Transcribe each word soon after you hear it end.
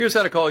Here's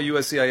how to call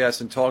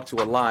USCIS and talk to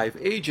a live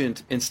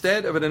agent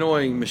instead of an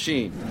annoying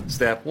machine.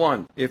 Step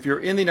 1. If you're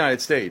in the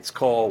United States,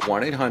 call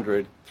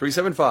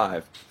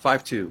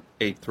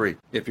 1-800-375-5283.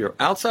 If you're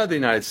outside the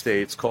United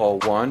States, call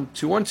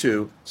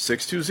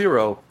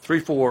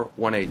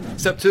 1-212-620-3418.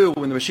 Step 2.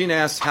 When the machine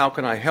asks, how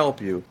can I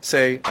help you?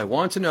 Say, I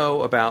want to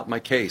know about my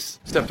case.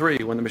 Step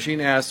 3. When the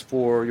machine asks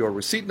for your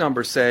receipt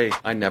number, say,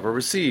 I never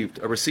received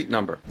a receipt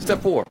number.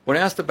 Step 4. When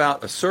asked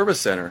about a service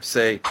center,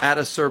 say, at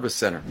a service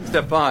center.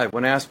 Step 5.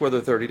 When asked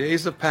whether 30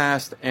 days have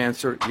passed,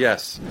 answer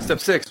yes. Step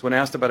 6. When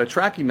asked about a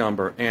tracking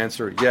number,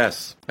 answer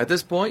yes. At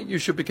this point, you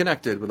should be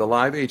connected with a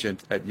live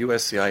agent at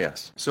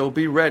USCIS. So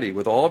be ready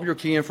with all of your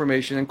key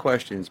information and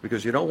questions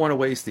because you don't want to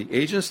waste the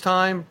agent's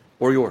time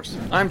or yours.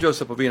 I'm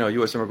Joseph Bovino,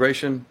 U.S.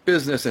 Immigration,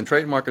 Business, and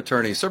Trademark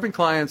Attorney serving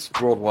clients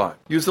worldwide.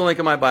 Use the link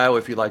in my bio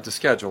if you'd like to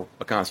schedule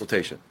a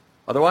consultation.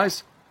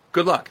 Otherwise,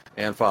 good luck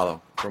and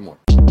follow for more.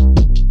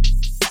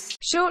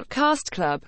 Shortcast Club